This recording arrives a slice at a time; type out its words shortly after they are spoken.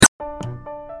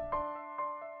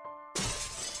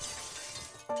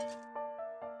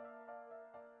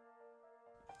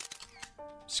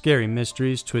Scary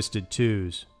Mysteries, Twisted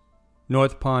Twos,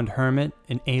 North Pond Hermit,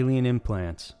 and Alien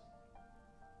Implants.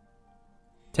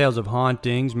 Tales of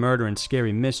hauntings, murder, and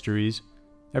scary mysteries.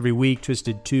 Every week,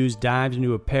 Twisted Twos dives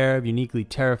into a pair of uniquely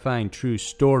terrifying true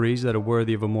stories that are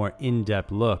worthy of a more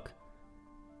in-depth look.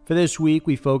 For this week,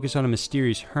 we focus on a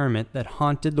mysterious hermit that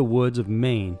haunted the woods of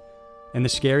Maine and the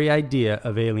scary idea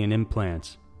of alien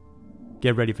implants.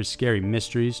 Get ready for Scary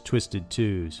Mysteries, Twisted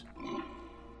Twos.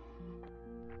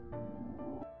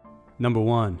 Number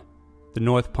 1. The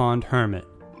North Pond Hermit.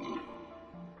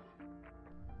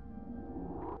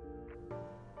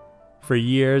 For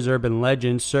years, urban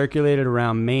legends circulated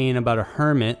around Maine about a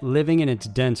hermit living in its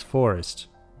dense forests.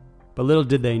 But little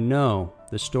did they know,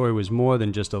 the story was more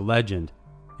than just a legend.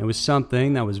 It was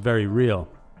something that was very real.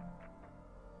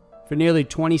 For nearly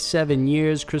 27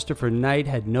 years, Christopher Knight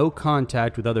had no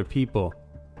contact with other people.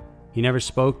 He never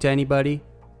spoke to anybody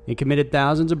and committed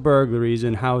thousands of burglaries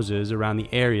in houses around the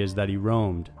areas that he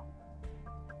roamed.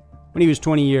 When he was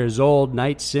 20 years old,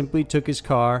 Knight simply took his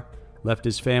car, left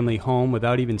his family home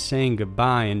without even saying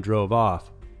goodbye, and drove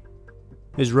off.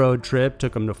 His road trip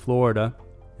took him to Florida,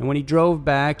 and when he drove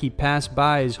back, he passed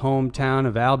by his hometown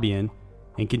of Albion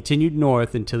and continued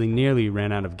north until he nearly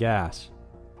ran out of gas.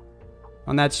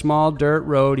 On that small dirt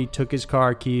road, he took his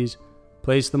car keys,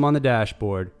 placed them on the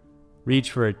dashboard,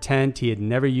 reached for a tent he had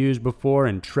never used before,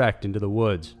 and trekked into the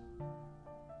woods.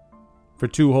 For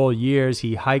 2 whole years,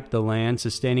 he hiked the land,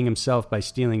 sustaining himself by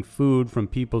stealing food from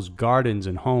people's gardens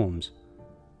and homes.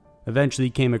 Eventually,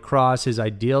 he came across his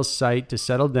ideal site to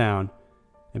settle down,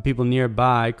 and people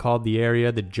nearby called the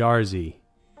area the Jarzy.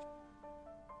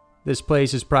 This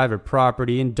place is private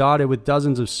property and dotted with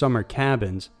dozens of summer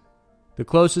cabins, the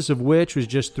closest of which was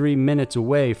just 3 minutes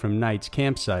away from Knight's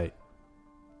campsite.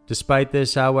 Despite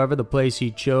this, however, the place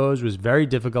he chose was very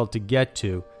difficult to get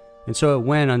to, and so it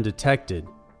went undetected.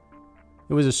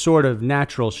 It was a sort of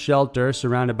natural shelter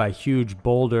surrounded by huge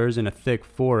boulders in a thick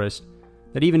forest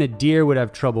that even a deer would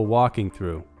have trouble walking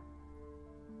through.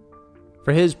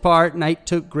 For his part, Knight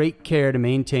took great care to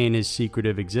maintain his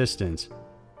secretive existence.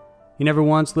 He never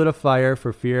once lit a fire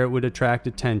for fear it would attract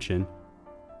attention.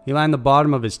 He lined the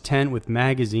bottom of his tent with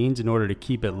magazines in order to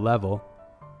keep it level.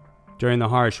 During the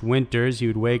harsh winters, he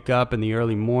would wake up in the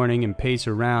early morning and pace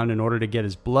around in order to get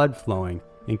his blood flowing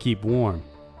and keep warm.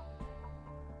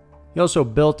 He also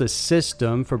built a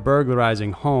system for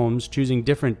burglarizing homes, choosing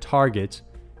different targets,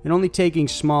 and only taking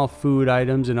small food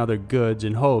items and other goods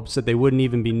in hopes that they wouldn't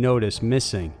even be noticed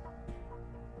missing.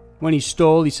 When he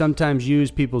stole, he sometimes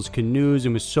used people's canoes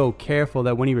and was so careful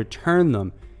that when he returned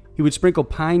them, he would sprinkle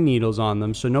pine needles on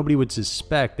them so nobody would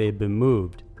suspect they had been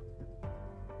moved.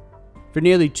 For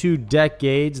nearly 2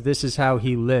 decades, this is how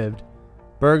he lived,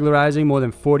 burglarizing more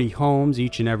than 40 homes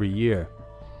each and every year.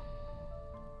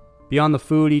 Beyond the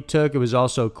food he took, it was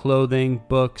also clothing,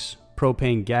 books,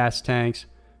 propane gas tanks,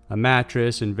 a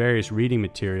mattress, and various reading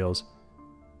materials.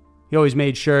 He always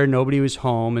made sure nobody was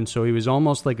home, and so he was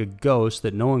almost like a ghost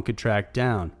that no one could track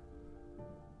down.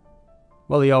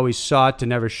 While he always sought to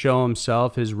never show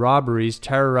himself, his robberies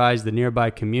terrorized the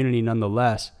nearby community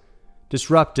nonetheless,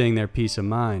 disrupting their peace of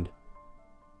mind.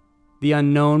 The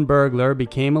unknown burglar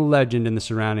became a legend in the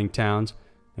surrounding towns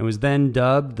and was then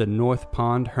dubbed the North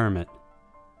Pond Hermit.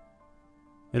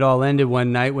 It all ended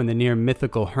one night when the near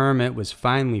mythical hermit was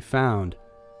finally found.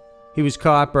 He was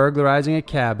caught burglarizing a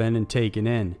cabin and taken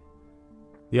in.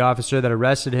 The officer that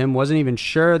arrested him wasn't even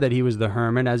sure that he was the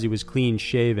hermit, as he was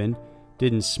clean-shaven,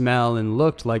 didn't smell, and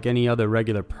looked like any other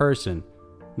regular person,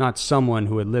 not someone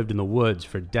who had lived in the woods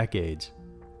for decades.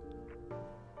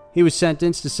 He was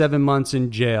sentenced to 7 months in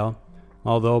jail,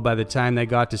 although by the time they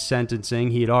got to sentencing,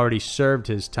 he had already served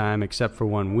his time except for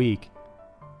 1 week.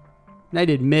 Knight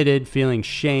admitted feeling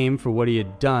shame for what he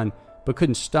had done, but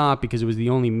couldn't stop because it was the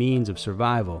only means of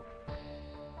survival.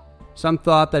 Some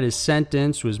thought that his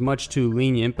sentence was much too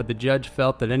lenient, but the judge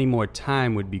felt that any more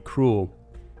time would be cruel.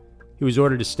 He was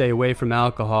ordered to stay away from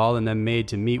alcohol and then made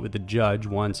to meet with the judge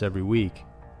once every week.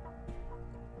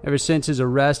 Ever since his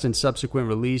arrest and subsequent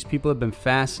release, people have been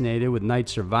fascinated with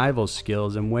Knight's survival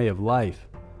skills and way of life.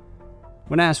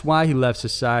 When asked why he left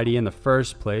society in the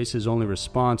first place, his only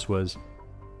response was,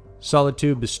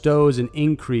 "Solitude bestows an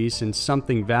increase in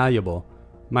something valuable,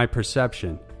 my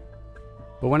perception.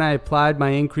 But when I applied my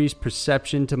increased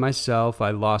perception to myself, I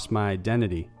lost my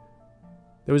identity.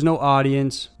 There was no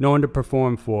audience, no one to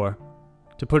perform for.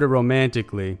 To put it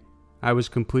romantically, I was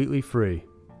completely free."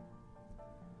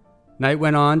 Knight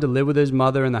went on to live with his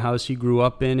mother in the house he grew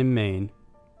up in Maine.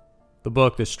 The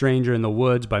book The Stranger in the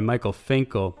Woods by Michael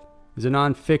Finkel is a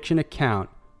non-fiction account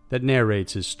that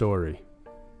narrates his story.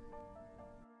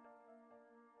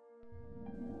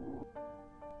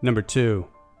 Number 2.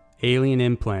 Alien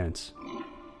implants.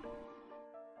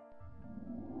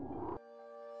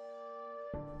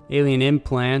 Alien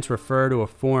implants refer to a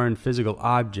foreign physical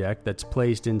object that's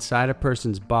placed inside a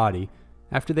person's body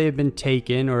after they have been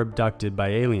taken or abducted by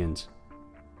aliens.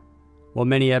 While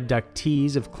many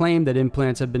abductees have claimed that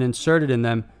implants have been inserted in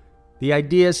them, the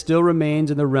idea still remains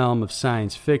in the realm of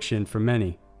science fiction for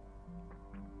many.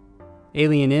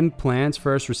 Alien implants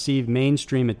first received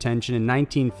mainstream attention in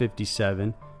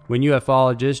 1957 when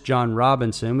ufologist John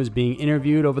Robinson was being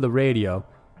interviewed over the radio,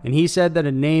 and he said that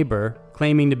a neighbor,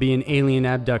 claiming to be an alien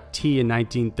abductee in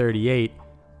 1938,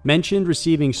 mentioned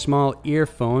receiving small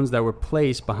earphones that were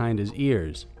placed behind his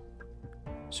ears.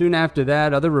 Soon after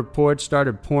that, other reports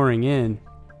started pouring in.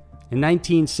 In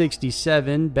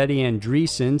 1967, Betty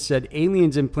Andreessen said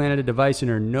aliens implanted a device in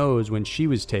her nose when she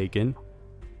was taken.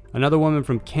 Another woman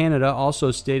from Canada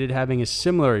also stated having a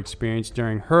similar experience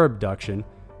during her abduction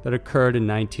that occurred in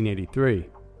 1983.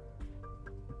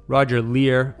 Roger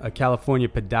Lear, a California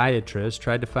podiatrist,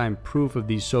 tried to find proof of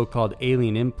these so-called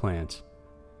alien implants.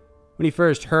 When he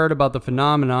first heard about the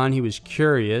phenomenon, he was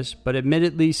curious, but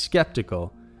admittedly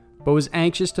skeptical, but was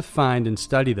anxious to find and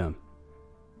study them.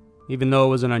 Even though it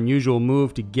was an unusual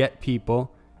move to get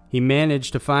people, he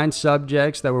managed to find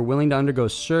subjects that were willing to undergo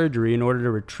surgery in order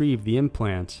to retrieve the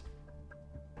implants.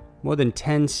 More than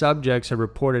 10 subjects have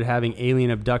reported having alien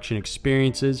abduction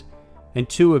experiences, and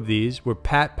 2 of these were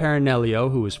Pat Paranello,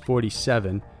 who was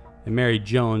 47, and Mary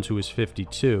Jones, who was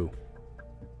 52.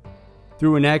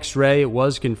 Through an X-ray, it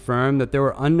was confirmed that there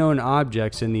were unknown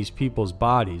objects in these people's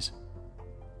bodies.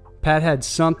 Pat had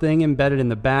something embedded in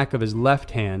the back of his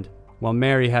left hand, while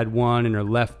Mary had one in her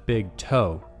left big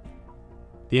toe.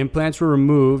 The implants were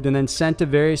removed and then sent to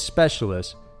various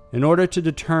specialists in order to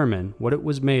determine what it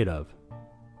was made of.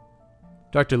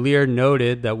 Dr. Lear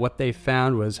noted that what they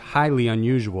found was highly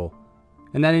unusual,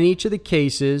 and that in each of the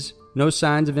cases, no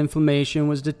signs of inflammation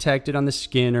was detected on the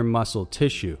skin or muscle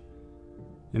tissue.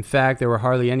 In fact, there were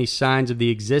hardly any signs of the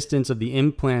existence of the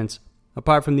implants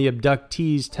apart from the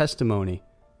abductee's testimony.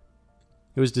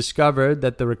 It was discovered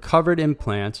that the recovered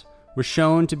implants were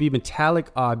shown to be metallic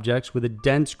objects with a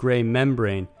dense gray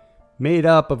membrane made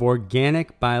up of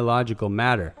organic biological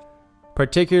matter,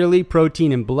 particularly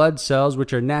protein and blood cells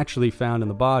which are naturally found in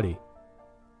the body.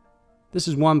 This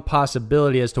is one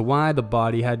possibility as to why the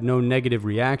body had no negative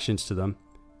reactions to them.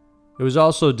 It was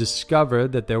also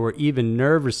discovered that there were even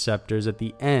nerve receptors at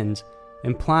the ends,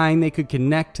 implying they could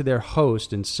connect to their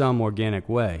host in some organic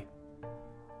way.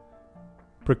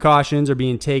 Precautions are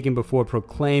being taken before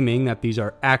proclaiming that these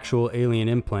are actual alien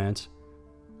implants.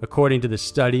 According to the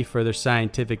study, further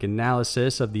scientific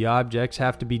analysis of the objects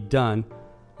have to be done,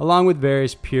 along with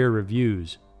various peer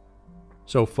reviews.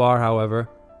 So far, however,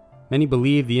 many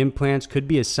believe the implants could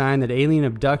be a sign that alien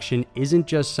abduction isn't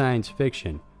just science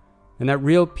fiction, and that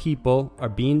real people are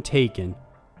being taken,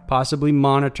 possibly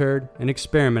monitored and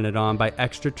experimented on by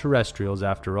extraterrestrials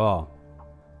after all.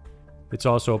 It's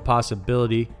also a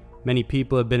possibility many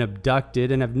people have been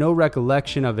abducted and have no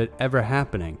recollection of it ever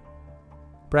happening.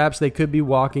 Perhaps they could be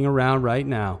walking around right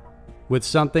now with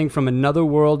something from another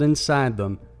world inside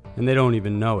them and they don't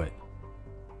even know it.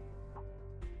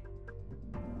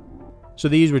 So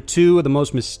these were 2 of the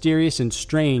most mysterious and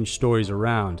strange stories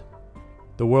around.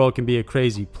 The world can be a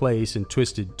crazy place, and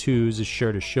Twisted Twos is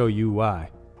sure to show you why.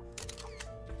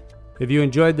 If you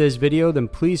enjoyed this video, then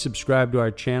please subscribe to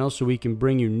our channel so we can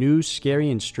bring you new,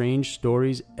 scary, and strange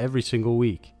stories every single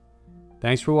week.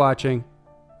 Thanks for watching.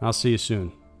 I'll see you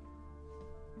soon.